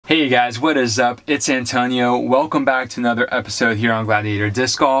Hey guys, what is up? It's Antonio. Welcome back to another episode here on Gladiator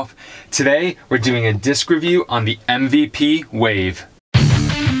Disc Golf. Today, we're doing a disc review on the MVP Wave.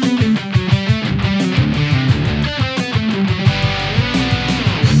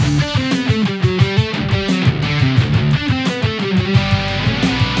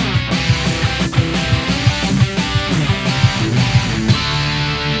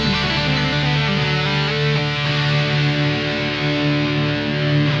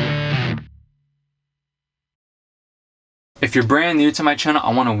 If you're brand new to my channel,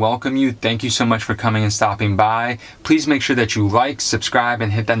 I want to welcome you. Thank you so much for coming and stopping by. Please make sure that you like, subscribe,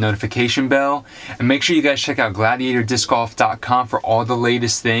 and hit that notification bell. And make sure you guys check out gladiatordiscgolf.com for all the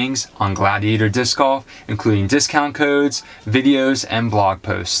latest things on Gladiator Disc Golf, including discount codes, videos, and blog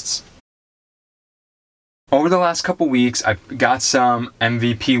posts. Over the last couple weeks, I got some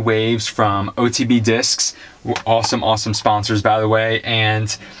MVP waves from OTB Discs. Awesome sponsors, by the way.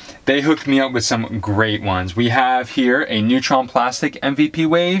 And they hooked me up with some great ones. We have here a Neutron Plastic MVP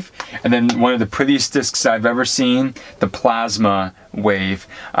wave, and then one of the prettiest discs I've ever seen, the Plasma wave.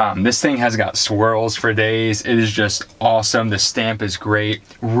 This thing has got swirls for days. It is just awesome. The stamp is great.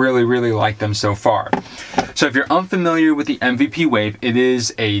 Really like them so far. So if you're unfamiliar with the MVP wave, it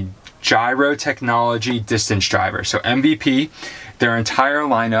is a gyro technology distance driver. So MVP, their entire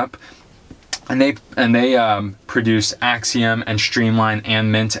lineup, and they produce Axiom and Streamline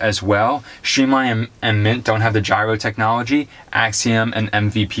and Mint as well. Streamline and Mint don't have the gyro technology. Axiom and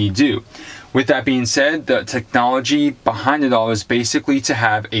MVP do. With that being said, the technology behind it all is basically to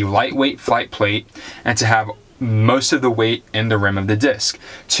have a lightweight flight plate and to have most of the weight in the rim of the disc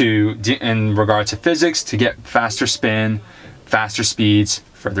in regard to physics, to get faster spin, faster speeds,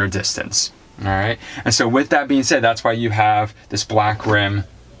 further distance. All right. And so with that being said, that's why you have this black rim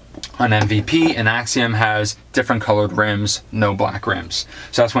on MVP, and Axiom has different colored rims, no black rims.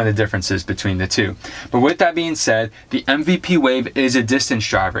 So that's one of the differences between the two. But with that being said, the MVP wave is a distance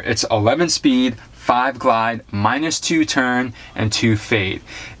driver. It's 11 speed, 5 glide, -2 turn, and 2 fade.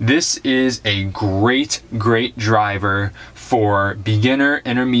 This is a great driver for beginner,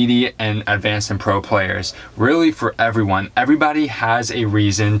 intermediate, and advanced and pro players. Really for everyone. Everybody has a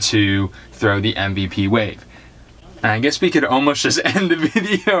reason to throw the MVP wave. And I guess we could almost just end the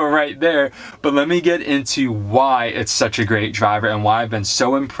video right there, but let me get into why it's such a great driver and why I've been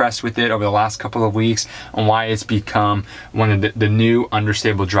so impressed with it over the last couple of weeks and why it's become one of the new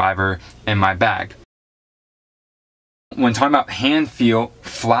Understable driver in my bag. When talking about hand feel,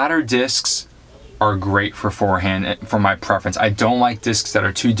 flatter discs are great for forehand for my preference. I don't like discs that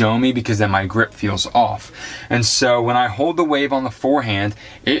are too domey because then my grip feels off. And so when I hold the wave on the forehand,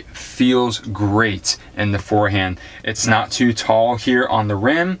 it feels great in the forehand. It's not too tall here on the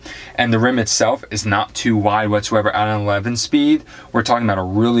rim, and the rim itself is not too wide whatsoever at an 11 speed. We're talking about a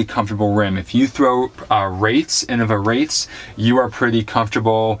really comfortable rim. If you throw Innova Wraiths, you are pretty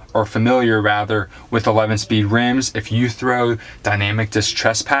comfortable, or familiar rather, with 11 speed rims. If you throw Dynamic Disc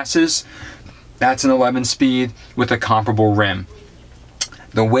Trespasses, that's an 11 speed with a comparable rim.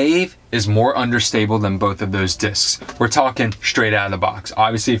 The wave is more understable than both of those discs. We're talking straight out of the box.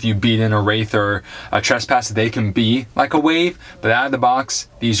 Obviously, if you beat in a Wraith or a Trespass, they can be like a wave, but out of the box,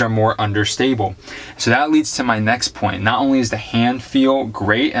 these are more understable. So that leads to my next point. Not only is the hand feel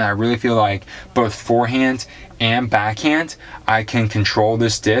great, and I really feel like both forehand and backhand, I can control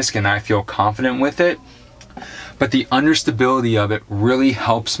this disc and I feel confident with it, but the understability of it really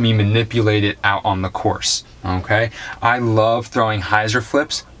helps me manipulate it out on the course, okay? I love throwing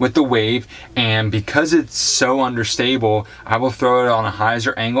hyzerflips with the wave, and because it's so understable, I will throw it on a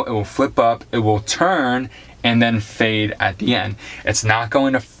hyzer angle, it will flip up, it will turn, and then fade at the end. It's not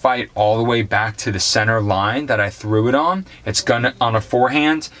going to fight all the way back to the center line that I threw it on. It's gonna, on a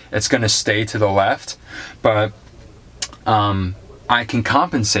forehand, it's gonna stay to the left, but I can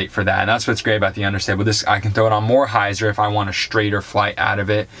compensate for that, and that's what's great about the Understable. This, I can throw it on more hyzer if I want a straighter flight out of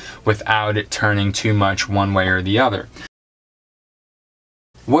it without it turning too much one way or the other.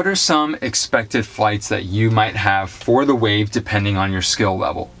 What are some expected flights that you might have for the wave depending on your skill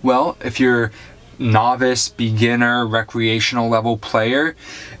level? Well, if you're novice, beginner, recreational level player,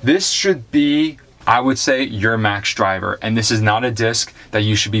 this should be, I would say, your max driver, and this is not a disc that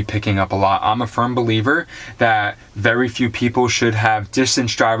you should be picking up a lot. I'm a firm believer that very few people should have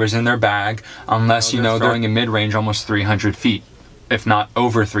distance drivers in their bag unless, you know, throwing in mid-range almost 300 feet, if not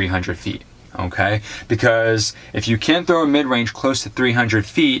over 300 feet. Okay, because if you can't throw a mid-range close to 300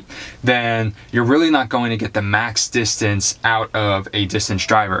 feet, then you're really not going to get the max distance out of a distance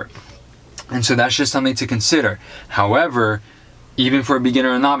driver. And so that's just something to consider. However, even for a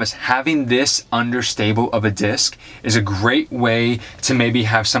beginner or novice, having this understable of a disc is a great way to maybe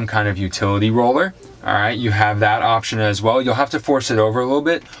have some kind of utility roller. All right, you have that option as well. You'll have to force it over a little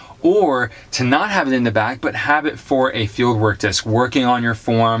bit, or to not have it in the back, but have it for a fieldwork disc, working on your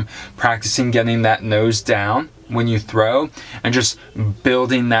form, practicing getting that nose down when you throw, and just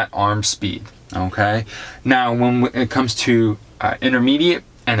building that arm speed, okay? Now, when it comes to intermediate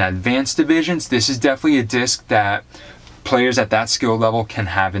and advanced divisions, this is definitely a disc that players at that skill level can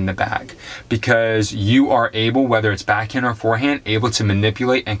have in the bag, because you are able, whether it's backhand or forehand, able to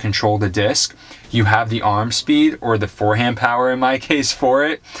manipulate and control the disc. You have the arm speed, or the forehand power in my case, for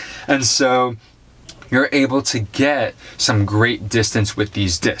it, and so you're able to get some great distance with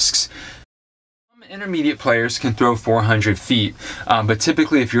these discs. Intermediate players can throw 400 feet, but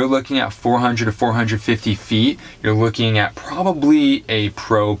typically if you're looking at 400 to 450 feet, you're looking at probably a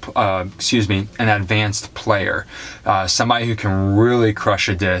an advanced player, somebody who can really crush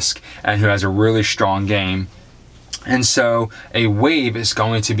a disc and who has a really strong game. And so a wave is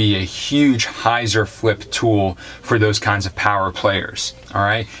going to be a huge hyzerflip tool for those kinds of power players, all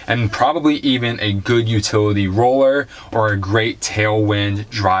right? And probably even a good utility roller or a great tailwind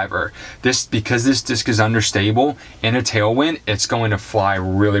driver. Because this disc is understable, in a tailwind, it's going to fly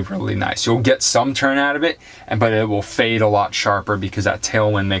really, really nice. You'll get some turn out of it, but it will fade a lot sharper because that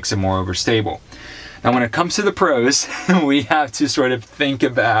tailwind makes it more overstable. Now, when it comes to the pros, we have to sort of think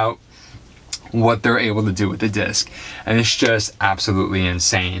about what they're able to do with the disc, and it's just absolutely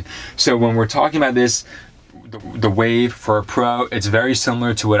insane. So when we're talking about this, the wave for a pro, it's very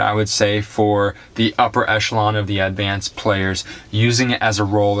similar to what I would say for the upper echelon of the advanced players, using it as a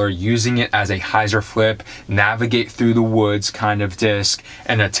roller, using it as a hyzerflip, navigate through the woods kind of disc,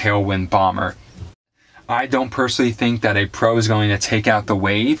 and a tailwind bomber. I don't personally think that a pro is going to take out the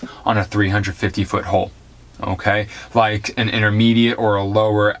wave on a 350-foot hole, okay, like an intermediate or a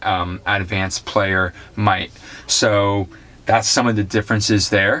lower advanced player might. So that's some of the differences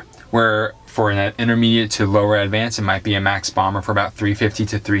there, where for an intermediate to lower advanced, it might be a max bomber for about 350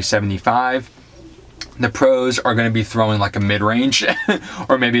 to 375. The pros are going to be throwing like a mid-range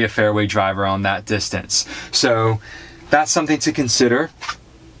or maybe a fairway driver on that distance. So that's something to consider.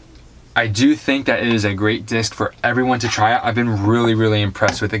 I do think that it is a great disc for everyone to try out. I've been really, really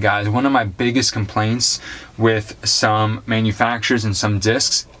impressed with it, guys. One of my biggest complaints with some manufacturers and some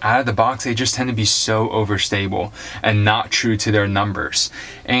discs, out of the box, they just tend to be so overstable and not true to their numbers.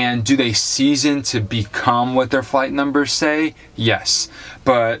 And do they season to become what their flight numbers say? Yes.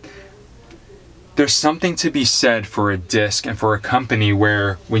 But there's something to be said for a disc and for a company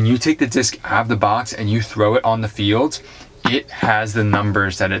where when you take the disc out of the box and you throw it on the field, it has the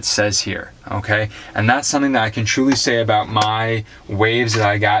numbers that it says here, okay? And that's something that I can truly say about my waves that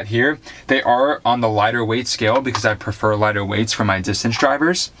I got here. They are on the lighter weight scale because I prefer lighter weights for my distance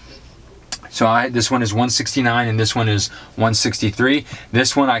drivers. So this one is 169 and this one is 163.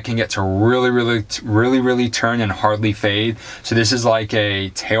 This one I can get to really turn and hardly fade. So this is like a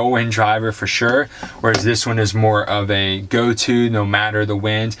tailwind driver for sure, whereas this one is more of a go-to no matter the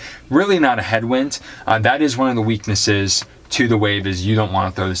wind. Really not a headwind. That is one of the weaknesses to the wave, is you don't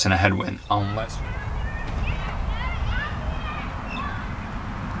want to throw this in a headwind unless...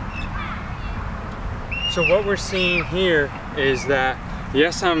 So what we're seeing here is that,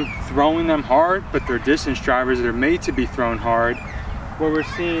 yes, I'm throwing them hard, but they're distance drivers that are made to be thrown hard. What we're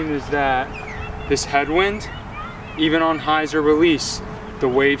seeing is that this headwind, even on hyzer release, the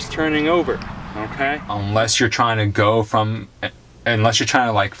wave's turning over, okay? Unless you're trying to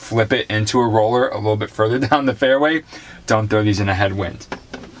like flip it into a roller a little bit further down the fairway, don't throw these in a headwind.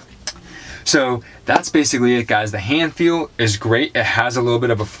 So that's basically it, guys. The hand feel is great. It has a little bit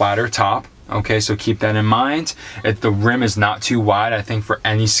of a flatter top. Okay, so keep that in mind. The rim is not too wide, I think, for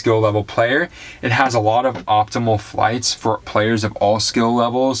any skill level player. It has a lot of optimal flights for players of all skill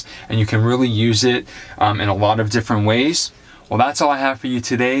levels, and you can really use it in a lot of different ways. Well, that's all I have for you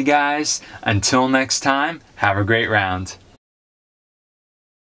today, guys. Until next time, have a great round.